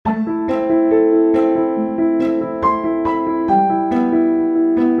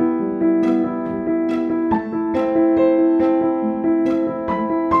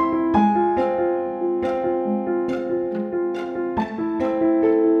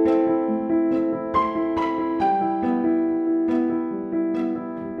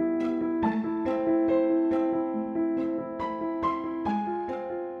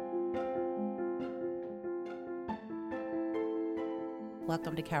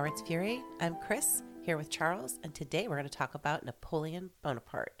Coward's Fury. I'm Chris, here with Charles, and today we're going to talk about Napoleon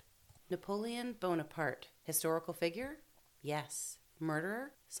Bonaparte. Napoleon Bonaparte, historical figure? Yes.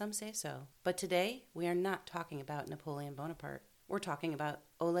 Murderer? Some say so. But today, we are not talking about Napoleon Bonaparte. We're talking about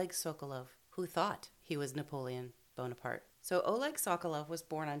Oleg Sokolov, who thought he was Napoleon Bonaparte. So Oleg Sokolov was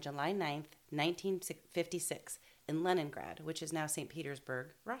born on July 9th, 1956, in Leningrad, which is now St. Petersburg,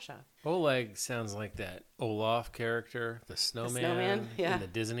 Russia. Oleg sounds like that Olaf character, the snowman, yeah. in the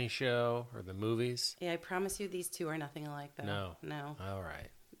Disney show or the movies. Yeah, I promise you these two are nothing alike, though. No. All right.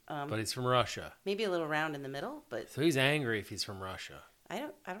 But he's from Russia. Maybe a little round in the middle, but So he's angry if he's from Russia. I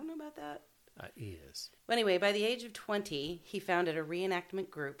don't know about that. He is. Well, anyway, by the age of 20, he founded a reenactment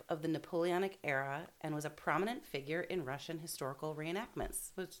group of the Napoleonic era and was a prominent figure in Russian historical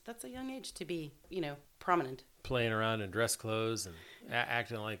reenactments. Which that's a young age to be, prominent. Playing around in dress clothes and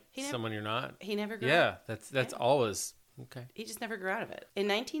acting like someone you're not. He never grew Yeah, up. that's always okay. He just never grew out of it. In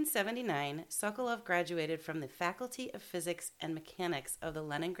 1979, Sokolov graduated from the Faculty of Physics and Mechanics of the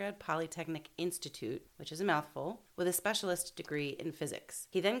Leningrad Polytechnic Institute, which is a mouthful, with a specialist degree in physics.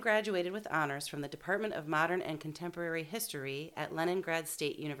 He then graduated with honors from the Department of Modern and Contemporary History at Leningrad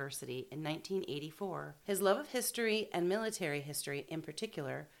State University in 1984. His love of history and military history in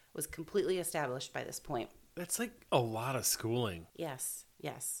particular was completely established by this point. That's like a lot of schooling. Yes.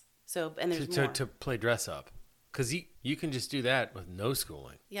 So, and there's more. To play dress up. Because you can just do that with no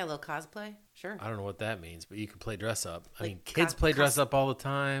schooling. Yeah, a little cosplay. Sure. I don't know what that means, but you can play dress up. I Like mean, kids play dress up all the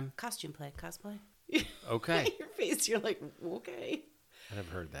time. Costume play, cosplay. Okay. Your face, you're like, okay. I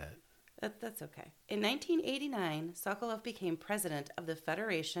never heard that. That's okay. In 1989, Sokolov became president of the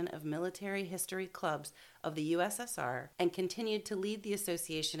Federation of Military History Clubs of the USSR and continued to lead the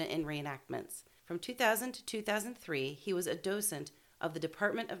association in reenactments. From 2000 to 2003, he was a docent of the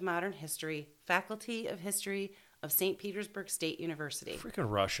Department of Modern History, Faculty of History of St. Petersburg State University.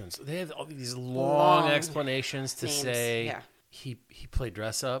 Freaking Russians. They have all these long explanations to names, say yeah. he played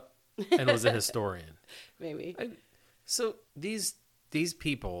dress up and was a historian. Maybe. So these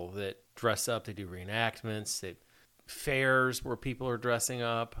people that dress up, they do reenactments, they fairs where people are dressing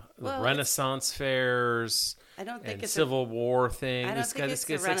up, Well, Renaissance fairs, I don't think and it's Civil War thing. I don't think it's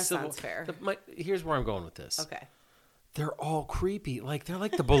a Renaissance fair. Here's where I'm going with this. Okay. They're all creepy. Like they're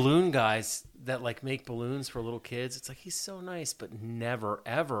like the balloon guys that like make balloons for little kids. It's like he's so nice, but never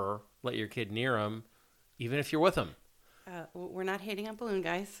ever let your kid near him, even if you're with him. We're not hating on balloon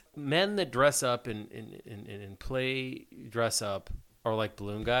guys. Men that dress up and play dress up are like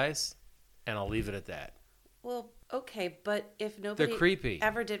balloon guys, and I'll leave it at that. Well, okay, but if nobody They're creepy.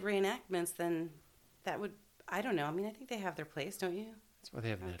 ever did reenactments, then that would, I don't know. I mean, I think they have their place, don't you? That's why they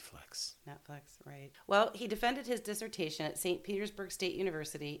have Netflix. Netflix, right. Well, he defended his dissertation at St. Petersburg State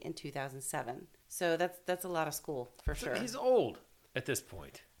University in 2007. So that's a lot of school, for sure. He's old at this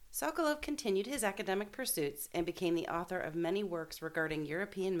point. Sokolov continued his academic pursuits and became the author of many works regarding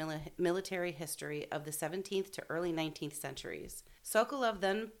European military history of the 17th to early 19th centuries. Sokolov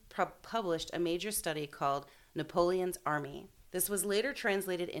then published a major study called Napoleon's Army. This was later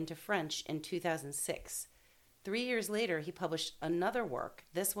translated into French in 2006. 3 years later, he published another work,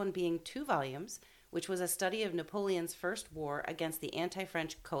 this one being 2 volumes, which was a study of Napoleon's first war against the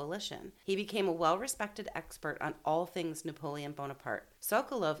anti-French coalition. He became a well-respected expert on all things Napoleon Bonaparte.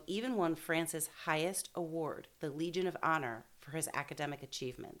 Sokolov even won France's highest award, the Legion of Honor, for his academic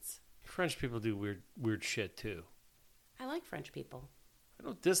achievements. French people do weird shit too. I like French people.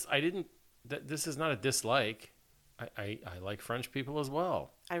 This is not a dislike. I like French people as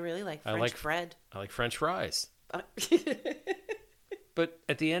well. I really like French bread. I like French fries. But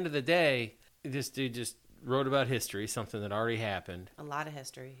at the end of the day, this dude just wrote about history, something that already happened. A lot of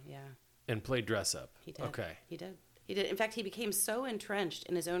history, yeah. And played dress up. He did. Okay. He did. In fact, he became so entrenched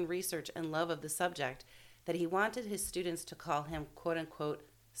in his own research and love of the subject that he wanted his students to call him, quote unquote,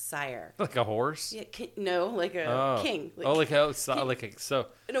 sire. Like a horse? Yeah, like a king. No,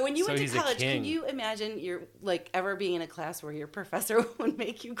 when you went to he's college, a king. can you imagine you're like ever being in a class where your professor would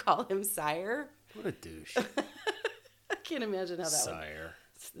make you call him sire? What a douche. I can't imagine how that Sire.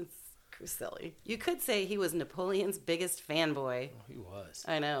 It's silly. You could say he was Napoleon's biggest fanboy. Oh, he was.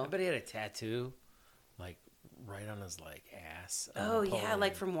 I know. I bet he had a tattoo, like right on his ass. Oh yeah,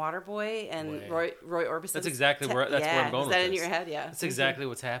 like from Waterboy and Roy Orbison. That's exactly where I'm going. Is that in your head? Yeah. That's exactly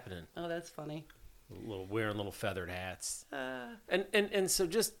what's happening. Oh, that's funny. Wearing little feathered hats. And so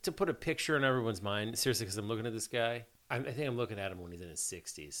just to put a picture in everyone's mind, seriously, because I'm looking at this guy. I think I'm looking at him when he's in his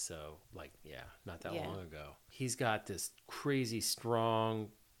 60s. So not that long ago. He's got this crazy strong,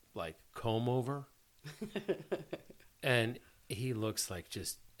 like comb over, and he looks like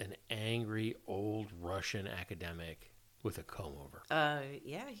just an angry old Russian academic with a comb over.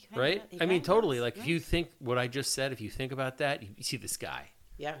 Yeah. Right? I mean, totally. Like, if you think what I just said, if you think about that, you see this guy.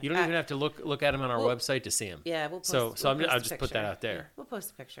 Yeah. You don't even have to look at him on our website to see him. Yeah, we'll post. I'll just put that out there. Yeah, we'll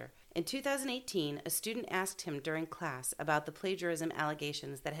post a picture. In 2018, a student asked him during class about the plagiarism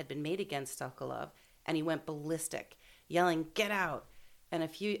allegations that had been made against Sokolov, and he went ballistic, yelling, "Get out!" And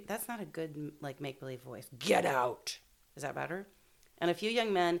that's not a good, like, make-believe voice. Get out! Is that better? And a few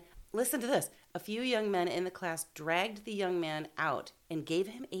young men, listen to this, a few young men in the class dragged the young man out and gave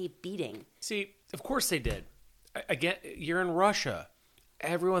him a beating. See, of course they did. Again, you're in Russia.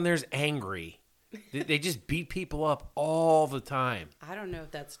 Everyone there's angry. They just beat people up all the time. I don't know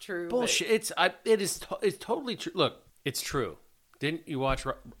if that's true. Bullshit. It's totally true. Look, it's true. Didn't you watch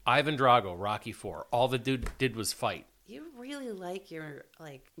Ivan Drago, Rocky IV? All the dude did was fight. You really like your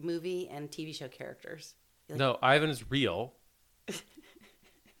movie and TV show characters. No, Ivan is real.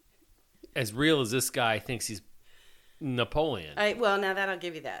 As real as this guy thinks he's Napoleon. Well, now that I'll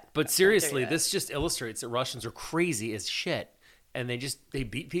give you that. But seriously, this just illustrates that Russians are crazy as shit. And they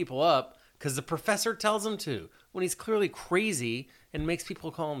beat people up because the professor tells them to, when he's clearly crazy and makes people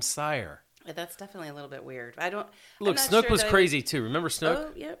call him sire. That's definitely a little bit weird. Look, Snook was crazy too. Remember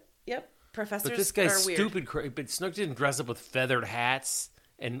Snook? Oh, yep. Professors but this guy's are weird. stupid. But Snook didn't dress up with feathered hats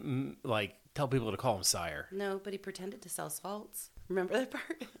and tell people to call him sire. No, but he pretended to sell salts. Remember that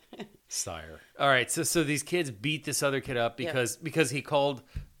part? Sire. All right, so these kids beat this other kid up because he called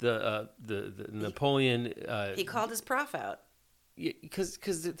the Napoleon. He called his prof out. Yeah, because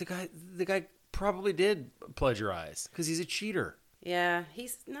the guy probably did plagiarize because he's a cheater. Yeah,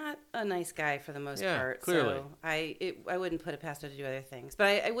 he's not a nice guy for the most part. Clearly. So I wouldn't put it past him to do other things,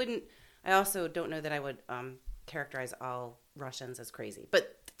 but I wouldn't. I also don't know that I would characterize all Russians as crazy,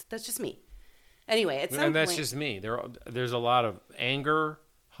 but that's just me. Anyway, at some point, that's just me. There's a lot of anger,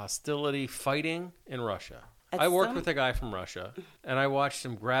 hostility, fighting in Russia. I worked with a guy from Russia, and I watched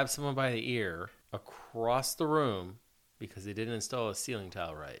him grab someone by the ear across the room because they didn't install a ceiling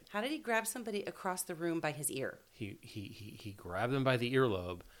tile right. How did he grab somebody across the room by his ear? He grabbed them by the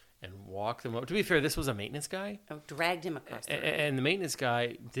earlobe and walked them up. To be fair, this was a maintenance guy. Oh, dragged him across the room. And the maintenance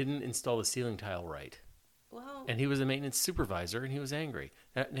guy didn't install the ceiling tile right. Well, and he was a maintenance supervisor, and he was angry.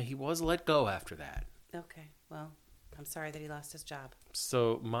 Now, he was let go after that. Okay, well, I'm sorry that he lost his job.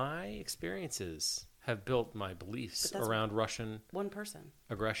 So my experiences have built my beliefs around Russian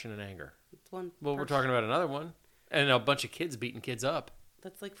aggression and anger. It's one. Well, we're talking about another one. And a bunch of kids beating kids up.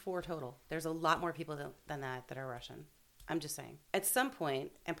 That's like 4 total. There's a lot more people than that are Russian. I'm just saying. At some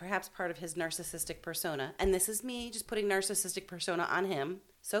point, and perhaps part of his narcissistic persona, and this is me just putting narcissistic persona on him,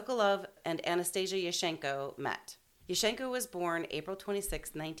 Sokolov and Anastasia Yashenko met. Yashenko was born April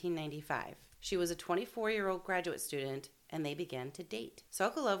 26, 1995. She was a 24-year-old graduate student, and they began to date.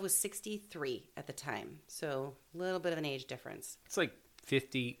 Sokolov was 63 at the time, so a little bit of an age difference. It's like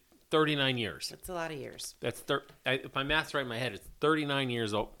 39 years. That's a lot of years. That's if my math's right in my head, it's 39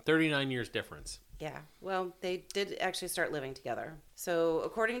 years old. 39 years difference. Yeah. Well, they did actually start living together. So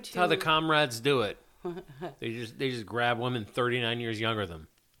according to that's how the comrades do it. they just grab women 39 years younger than them.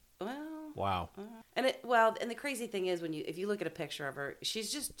 Well. Wow. And the crazy thing is if you look at a picture of her,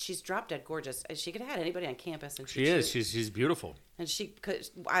 she's drop dead gorgeous. She could have had anybody on campus, and she is. She's beautiful. And she could.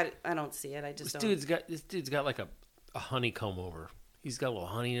 I don't see it. I just this dude's got like a honeycomb over. He's got a little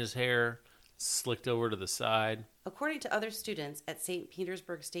honey in his hair, slicked over to the side. According to other students at St.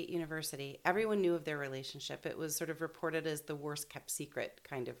 Petersburg State University, everyone knew of their relationship. It was sort of reported as the worst kept secret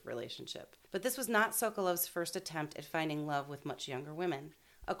kind of relationship. But this was not Sokolov's first attempt at finding love with much younger women.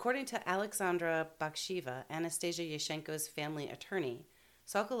 According to Alexandra Baksheva, Anastasia Yashenko's family attorney,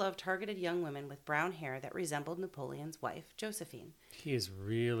 Sokolov targeted young women with brown hair that resembled Napoleon's wife, Josephine. He is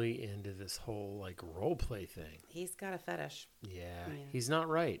really into this whole role play thing. He's got a fetish. Yeah, he's not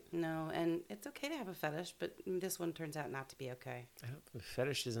right. No, and it's okay to have a fetish, but this one turns out not to be okay.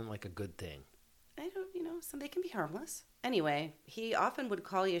 Fetish isn't a good thing. So they can be harmless. Anyway, he often would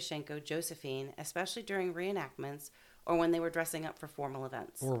call Yashenko Josephine, especially during reenactments or when they were dressing up for formal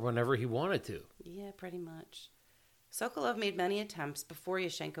events. Or whenever he wanted to. Yeah, pretty much. Sokolov made many attempts before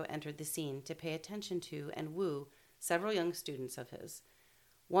Yashenko entered the scene to pay attention to and woo several young students of his.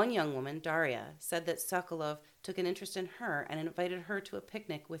 One young woman, Daria, said that Sokolov took an interest in her and invited her to a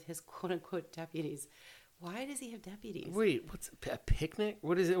picnic with his quote-unquote deputies. Why does he have deputies? Wait, what's a picnic?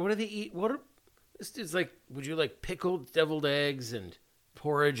 What is it? What do they eat? This dude's would you like pickled deviled eggs and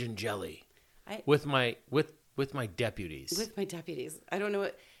porridge and jelly? With my deputies. With my deputies. I don't know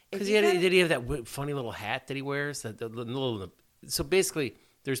what... Because did he have that funny little hat that he wears? So basically,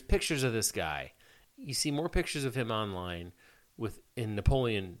 there's pictures of this guy. You see more pictures of him online in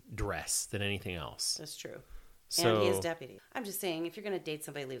Napoleon dress than anything else. That's true. And he has deputies. I'm just saying, if you're going to date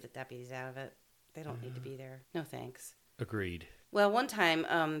somebody, leave the deputies out of it. They don't need to be there. No thanks. Agreed. Well, one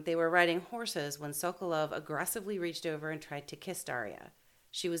time they were riding horses when Sokolov aggressively reached over and tried to kiss Daria.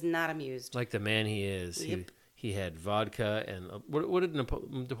 She was not amused. Like the man he is. Yep. He had vodka and what did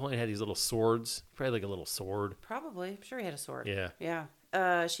Napoleon had? These little swords, probably like a little sword. Probably. I'm sure he had a sword. Yeah.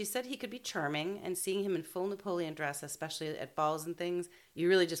 Yeah. She said he could be charming, and seeing him in full Napoleon dress, especially at balls and things, you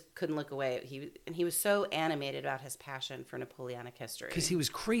really just couldn't look away. He was so animated about his passion for Napoleonic history. Because he was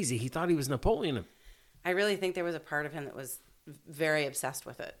crazy. He thought he was Napoleon. I really think there was a part of him that was very obsessed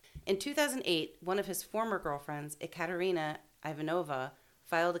with it. In 2008, one of his former girlfriends, Ekaterina Ivanova,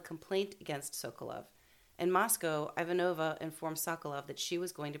 filed a complaint against Sokolov. In Moscow, Ivanova informed Sokolov that she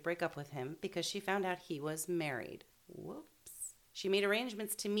was going to break up with him because she found out he was married. Whoops. She made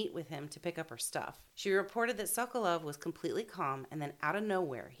arrangements to meet with him to pick up her stuff. She reported that Sokolov was completely calm, and then out of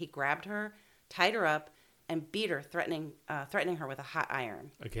nowhere, he grabbed her, tied her up, and beat her, threatening her with a hot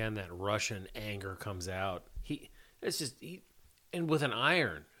iron. Again, that Russian anger comes out. And with an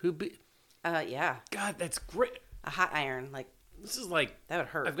iron. Yeah. God, that's great. A hot iron, like this is like that would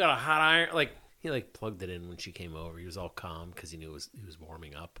hurt. I've got a hot iron. Like he plugged it in when she came over. He was all calm because he knew he was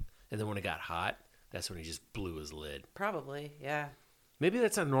warming up. And then when it got hot, that's when he just blew his lid. Probably, yeah. Maybe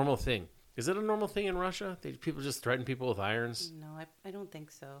that's a normal thing. Is it a normal thing in Russia? People just threaten people with irons? No, I don't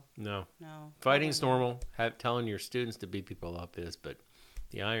think so. No. No. Fighting's normal. Telling your students to beat people up is, but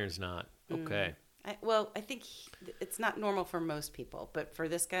the iron's not. Okay. I think it's not normal for most people, but for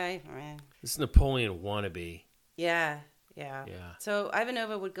this guy, This is Napoleon wannabe. Yeah. Yeah. So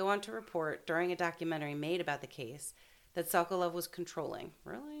Ivanova would go on to report during a documentary made about the case that Sokolov was controlling.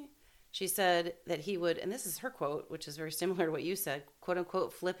 Really? She said that he would, and this is her quote, which is very similar to what you said, quote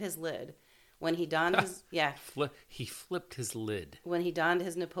unquote, flip his lid when he donned his, He flipped his lid. When he donned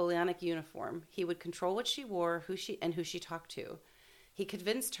his Napoleonic uniform. He would control what she wore, who she talked to. He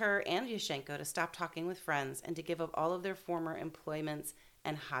convinced her and Yushchenko to stop talking with friends and to give up all of their former employments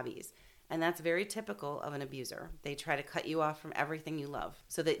and hobbies. And that's very typical of an abuser. They try to cut you off from everything you love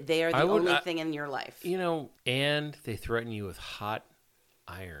so that they are the only thing in your life. And they threaten you with hot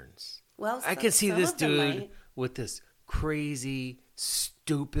irons. Well, I can see this dude with this crazy,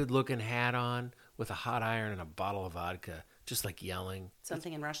 stupid-looking hat on with a hot iron and a bottle of vodka, just like yelling.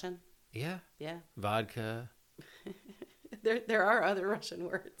 Something in Russian? Yeah. Yeah. Vodka. There are other Russian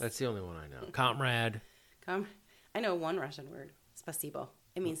words. That's the only one I know. Comrade. I know one Russian word. Spasibo.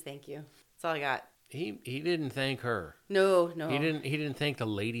 It means thank you. That's all I got. He didn't thank her. No. He didn't thank the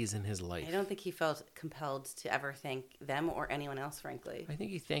ladies in his life. I don't think he felt compelled to ever thank them or anyone else, frankly. I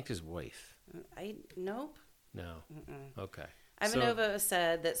think he thanked his wife. Nope. No. Mm-mm. Okay. Ivanova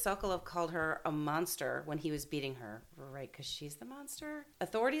said that Sokolov called her a monster when he was beating her. Right, because she's the monster?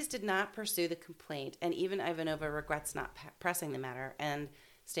 Authorities did not pursue the complaint, and even Ivanova regrets not pressing the matter and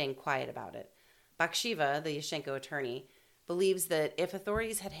staying quiet about it. Bakshiva, the Yushchenko attorney, believes that if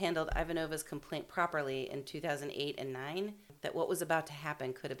authorities had handled Ivanova's complaint properly in 2008 and 9, that what was about to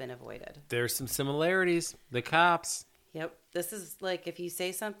happen could have been avoided. There's some similarities. The cops. Yep. This is like if you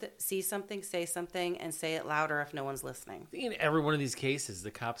see something, say something, and say it louder if no one's listening. In every one of these cases,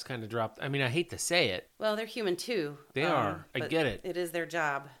 the cops kind of dropped. I mean, I hate to say it. Well, they're human too. They are. I get it. It is their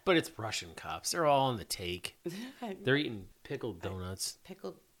job. But it's Russian cops. They're all on the take. They're eating pickled donuts.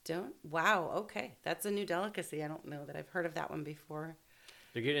 Pickled donut? Wow. Okay. That's a new delicacy. I don't know that I've heard of that one before.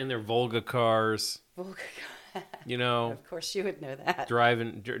 They're getting in their Volga cars. Of course you would know that.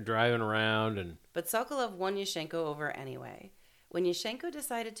 Driving around. But Sokolov won Yushchenko over anyway. When Yushchenko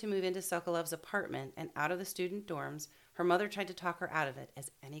decided to move into Sokolov's apartment and out of the student dorms, her mother tried to talk her out of it,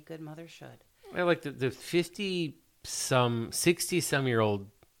 as any good mother should. I like the 60-some-year-old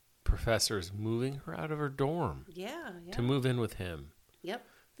professors moving her out of her dorm. Yeah. To move in with him. Yep.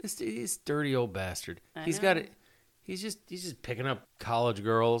 This dirty old bastard. He's got it. He's just picking up college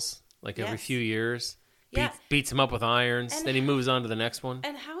girls every few years. Beats them up with irons. And then he moves on to the next one.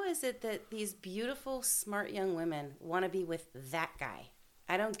 And how is it that these beautiful, smart young women want to be with that guy?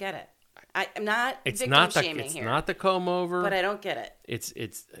 I don't get it. I'm not victim shaming here. It's not the comb over. But I don't get it.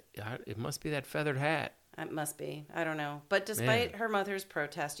 It must be that feathered hat. It must be. I don't know. But despite her mother's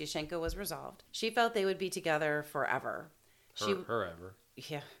protest, Yushchenko was resolved. She felt they would be together forever. Forever.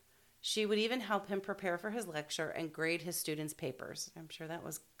 Yeah. She would even help him prepare for his lecture and grade his students' papers. I'm sure that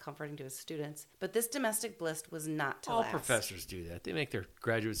was comforting to his students. But this domestic bliss was not to last. All professors do that. They make their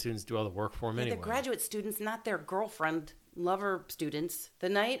graduate students do all the work for them anyway. They're graduate students, not their girlfriend, lover students. The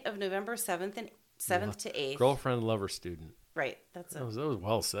night of November 7th to 8th. Girlfriend, lover, student. Right. That was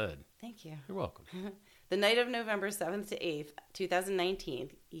well said. Thank you. You're welcome. The night of November 7th to 8th, 2019,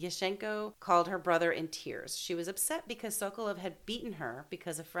 Yashchenko called her brother in tears. She was upset because Sokolov had beaten her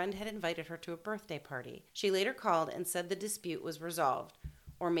because a friend had invited her to a birthday party. She later called and said the dispute was resolved.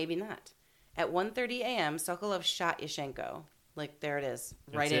 Or maybe not. At 1:30 a.m., Sokolov shot Yashchenko. Like, there it is.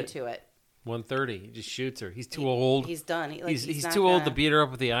 Right into it. 1:30. He just shoots her. He's too old. He's done. He's too old to beat her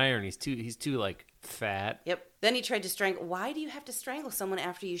up with the iron. He's too like fat. Yep. Then he tried to strangle. Why do you have to strangle someone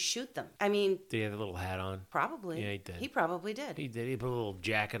after you shoot them? I mean, did he have a little hat on? Probably. Yeah, he did. He probably did. He did. He put a little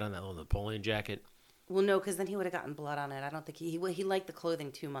jacket on, that little Napoleon jacket. Well, no, because then he would have gotten blood on it. I don't think he liked the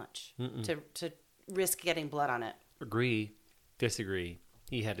clothing too much to risk getting blood on it. Agree. Disagree.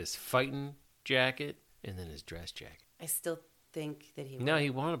 He had his fighting jacket and then his dress jacket. I still think that he No,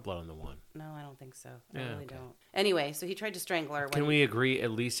 he wanted blood on the one. No, I don't think so. I really don't. Anyway, so he tried to strangle her. Can we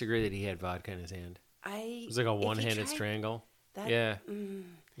at least agree that he had vodka in his hand? It was like a one-handed strangle. Yeah.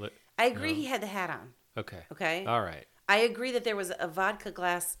 I agree he had the hat on. Okay. All right. I agree that there was a vodka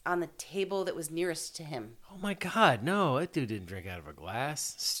glass on the table that was nearest to him. Oh my God, no! That dude didn't drink out of a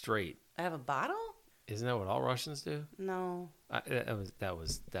glass. Straight. I have a bottle? Isn't that what all Russians do? No. That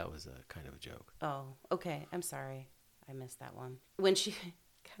was a kind of a joke. Oh, okay. I'm sorry. I missed that one.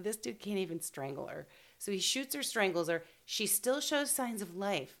 God, this dude can't even strangle her. So he shoots her, strangles her. She still shows signs of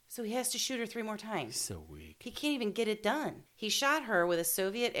life. So he has to shoot her 3 more times. He's so weak. He can't even get it done. He shot her with a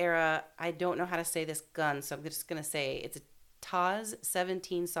Soviet era, I don't know how to say this gun, so I'm just going to say it's a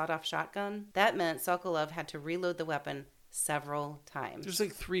Taz-17 sawed-off shotgun. That meant Sokolov had to reload the weapon several times. There's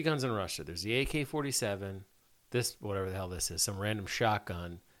like 3 guns in Russia. There's the AK-47, this, whatever the hell this is, some random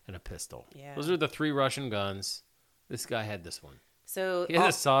shotgun, and a pistol. Yeah. Those are the 3 Russian guns. This guy had this one. So he had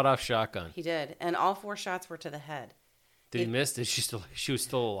a sawed-off shotgun. He did, and all 4 shots were to the head. Did he miss? She was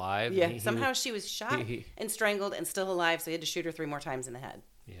still alive? Yeah, somehow she was shot and strangled and still alive, so he had to shoot her 3 more times in the head.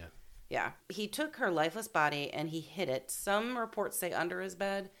 Yeah. Yeah. He took her lifeless body and he hid it. Some reports say under his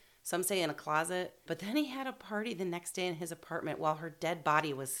bed, some say in a closet, but then he had a party the next day in his apartment while her dead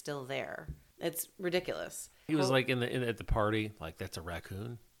body was still there. It's ridiculous. He was like at the party, like, that's a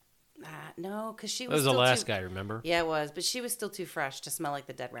raccoon? No, because she was. That was the last guy, remember? Yeah, it was, but she was still too fresh to smell like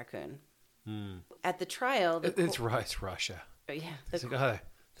the dead raccoon. At the trial, it's Russia. Yeah,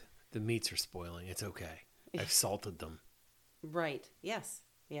 the meats are spoiling. It's okay. I've salted them. Right. Yes.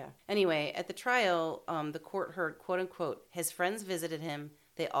 Yeah. Anyway, at the trial, the court heard, quote unquote, his friends visited him.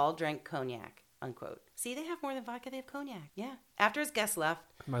 They all drank cognac, unquote. See, they have more than vodka. They have cognac. Yeah. After his guests left.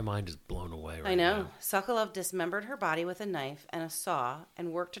 My mind is blown away right now. I know. Sokolov dismembered her body with a knife and a saw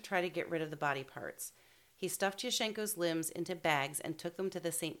and worked to try to get rid of the body parts. He stuffed Yashchenko's limbs into bags and took them to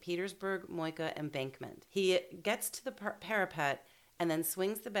the St. Petersburg Moika embankment. He gets to the parapet and then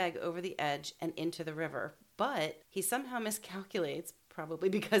swings the bag over the edge and into the river. But he somehow miscalculates, probably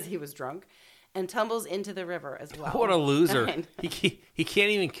because he was drunk, and tumbles into the river as well. What a loser! He can't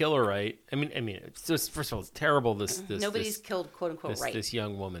even kill her right. I mean, it's just, first of all, it's terrible. Nobody's killed, quote unquote, right. This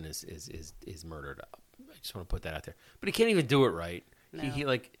young woman is murdered. I just want to put that out there. But he can't even do it right.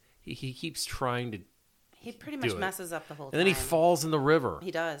 No. He keeps trying to. He pretty much messes up the whole time. And then he falls in the river.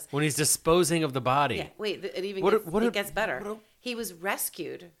 He does. When he's disposing of the body. Yeah, wait, it gets better. He was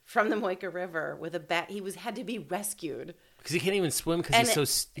rescued from the Moika River with a bat. He had to be rescued. Because he can't even swim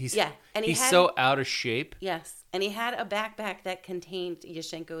because he's so out of shape. Yes, and he had a backpack that contained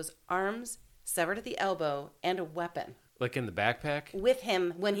Yashchenko's arms, severed at the elbow, and a weapon. Like in the backpack? With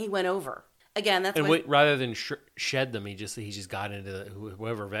him when he went over. Again, that's rather than shed them, he just got into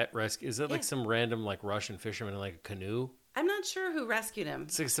whoever vet rescue. Is it like some random like Russian fisherman in like a canoe? I'm not sure who rescued him.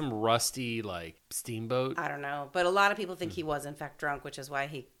 It's like some rusty like steamboat. I don't know, but a lot of people think he was in fact drunk, which is why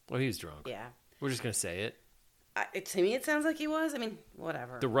he. Well, he was drunk. Yeah, we're just gonna say it. To me, it sounds like he was. I mean,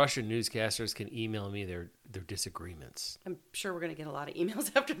 whatever. The Russian newscasters can email me their disagreements. I'm sure we're gonna get a lot of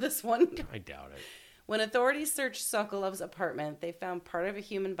emails after this one. I doubt it. When authorities searched Sokolov's apartment, they found part of a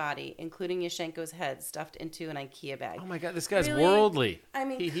human body, including Yashchenko's head, stuffed into an IKEA bag. Oh my God, this guy's worldly. I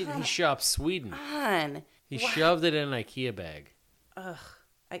mean, he shops Sweden. On. He shoved it in an IKEA bag. Ugh.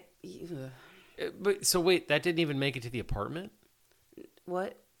 But so wait, that didn't even make it to the apartment?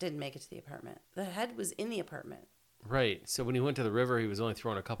 What didn't make it to the apartment? The head was in the apartment. Right. So when he went to the river, he was only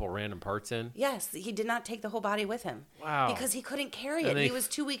throwing a couple random parts in? Yes. He did not take the whole body with him. Wow. Because he couldn't carry it. He was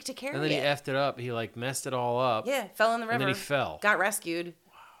too weak to carry it. And then he effed it up. He like messed it all up. Yeah. Fell in the river. And then he fell. Got rescued.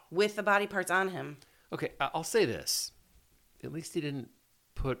 Wow. With the body parts on him. Okay. I'll say this. At least he didn't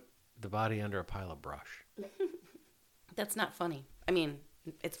put the body under a pile of brush. That's not funny. I mean,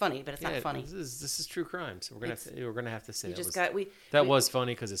 it's funny, but it's not funny. This is true crime, so we're gonna have to say that was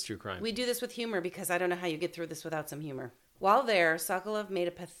funny because it's true crime. We do this with humor because I don't know how you get through this without some humor. While there, Sokolov made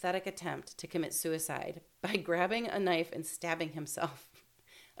a pathetic attempt to commit suicide by grabbing a knife and stabbing himself.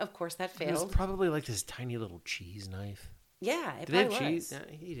 Of course, that failed. It was probably like this tiny little cheese knife. Yeah, it Did they probably have was. cheese?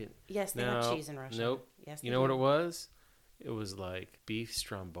 No, he didn't. Yes, they have cheese in Russia. Nope. Yes, you know what it was? It was like beef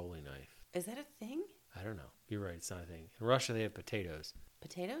stromboli knife. Is that a thing? I don't know. You're right. It's not a thing. In Russia, they have potatoes.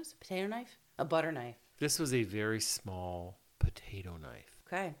 Potatoes? Potato knife? A butter knife. This was a very small potato knife.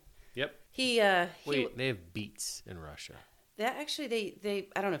 Okay. Yep. Wait, they have beets in Russia. That actually, they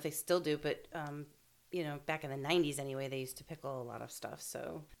I don't know if they still do, but back in the 90s anyway, they used to pickle a lot of stuff.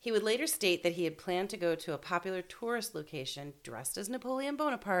 So he would later state that he had planned to go to a popular tourist location dressed as Napoleon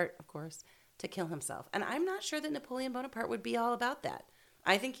Bonaparte, of course, to kill himself. And I'm not sure that Napoleon Bonaparte would be all about that.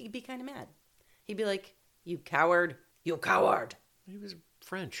 I think he'd be kind of mad. He'd be like, "You coward! You coward!" He was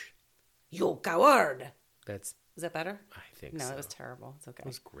French. "You coward!" Is that better? I think no, so. It was terrible. It's okay. It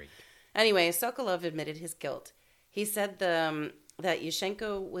was great. Anyway, Sokolov admitted his guilt. He said that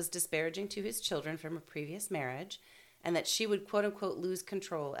Yushchenko was disparaging to his children from a previous marriage and that she would, quote-unquote, lose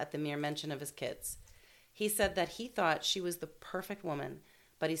control at the mere mention of his kids. He said that he thought she was the perfect woman,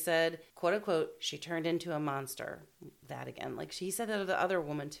 but he said, quote-unquote, she turned into a monster. That again. Like, he said that of the other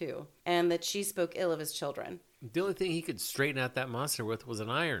woman, too. And that she spoke ill of his children. The only thing he could straighten out that monster with was an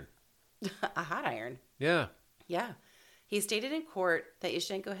iron. A hot iron. Yeah. Yeah. He stated in court that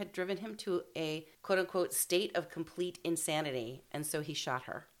Yushchenko had driven him to a, quote-unquote, state of complete insanity, and so he shot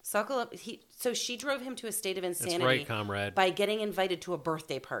her. So she drove him to a state of insanity. That's right, comrade. By getting invited to a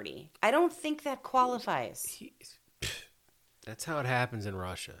birthday party. I don't think that qualifies. That's how it happens in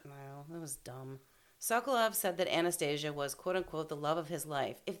Russia. No, that was dumb. Sokolov said that Anastasia was, quote-unquote, the love of his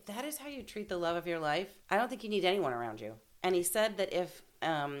life. If that is how you treat the love of your life, I don't think you need anyone around you. And he said that if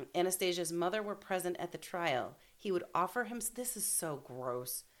Anastasia's mother were present at the trial, he would offer him, this is so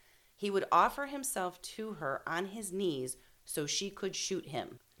gross, he would offer himself to her on his knees so she could shoot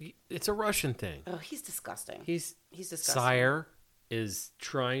him. It's a Russian thing. Oh, he's disgusting. He's disgusting. Sire is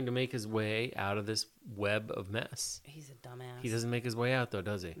trying to make his way out of this web of mess. He's a dumbass. He doesn't make his way out, though,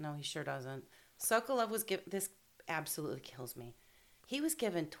 does he? No, he sure doesn't. Sokolov was given, this absolutely kills me. He was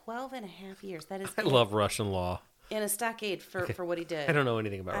given 12 and a half years. That is, I love Russian law. In a stockade for what he did. I don't know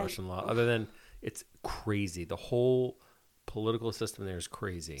anything about Russian law other than it's crazy. The whole political system there is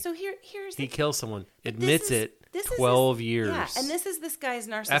crazy. So here's he kills someone, admits it. 12 years. Yeah, and this is this guy's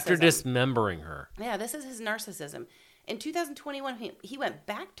narcissism. After dismembering her. Yeah, this is his narcissism. In 2021, he went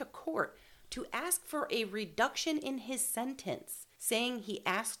back to court to ask for a reduction in his sentence, saying he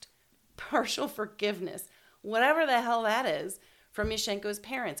asked partial forgiveness, whatever the hell that is, from Yushchenko's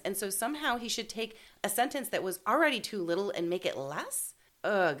parents. And so somehow he should take a sentence that was already too little and make it less?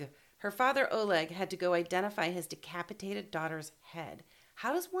 Ugh. Her father, Oleg, had to go identify his decapitated daughter's head.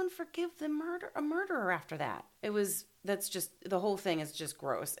 How does one forgive a murderer after that? The whole thing is just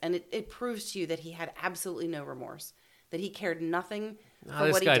gross. And it proves to you that he had absolutely no remorse. That he cared nothing for what he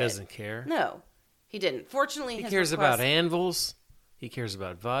did. This guy doesn't care. No, he didn't. Fortunately, he cares about anvils. He cares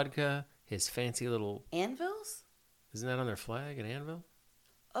about vodka. His fancy little... Anvils? Isn't that on their flag, an anvil?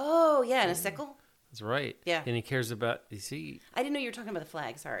 Oh, yeah, and a sickle? That's right. Yeah. And he cares about... You see... I didn't know you were talking about the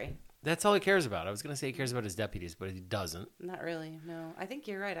flag, sorry. That's all he cares about. I was going to say he cares about his deputies, but he doesn't. Not really, no. I think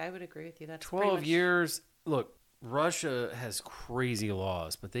you're right. I would agree with you. That's 12 years. Look, Russia has crazy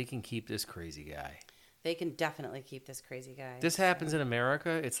laws, but they can keep this crazy guy. They can definitely keep this crazy guy. This happens in America.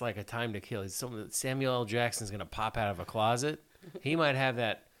 It's like A Time to Kill. It's something that Samuel L. Jackson's going to pop out of a closet. He might have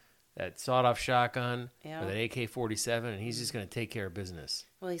that sawed-off shotgun or that AK-47, and he's just going to take care of business.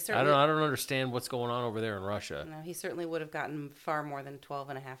 Well, he certainly... I don't understand what's going on over there in Russia. No, he certainly would have gotten far more than 12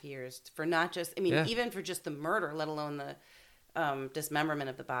 and a half years for not just... even for just the murder, let alone the dismemberment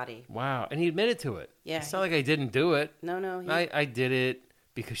of the body. Wow. And he admitted to it. Yeah. It's not like I didn't do it. No. I did it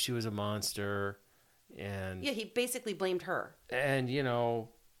because she was a monster, and... Yeah, he basically blamed her. And,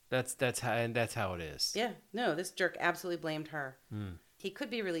 that's how it is. Yeah. No, this jerk absolutely blamed her. He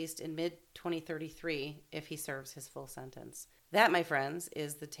could be released in mid-2033 if he serves his full sentence. That, my friends,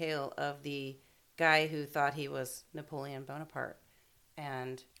 is the tale of the guy who thought he was Napoleon Bonaparte.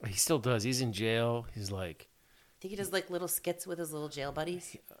 And he still does. He's in jail. He's like... I think he does like little skits with his little jail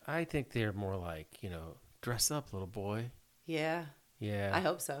buddies. I think they're more like, dress up, little boy. Yeah. Yeah. I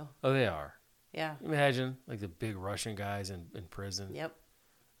hope so. Oh, they are. Yeah. Imagine like the big Russian guys in prison. Yep.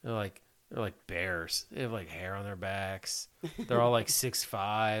 They're like bears. They have like hair on their backs. They're all like 6'5".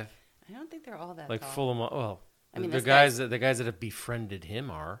 I don't think they're all that like tall. full of... Well, the guys that have befriended him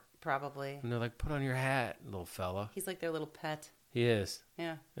are. Probably. And they're like, put on your hat, little fella. He's like their little pet. He is.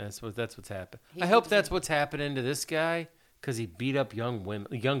 Yeah. That's what's happened. I hope that's what's happening to this guy, Because he beat up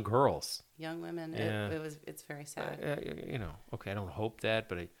young girls. Young women. Yeah. It's very sad. Okay, I don't hope that,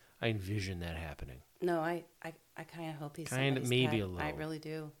 but I envision that happening. No, I kind of hope he's Kind of, somebody's maybe pet. a little. I really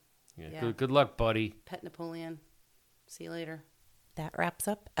do. Yeah. Good luck, buddy. Pet Napoleon. See you later. That wraps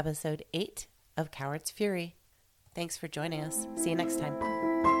up episode 8 of Coward's Fury. Thanks for joining us. See you next time.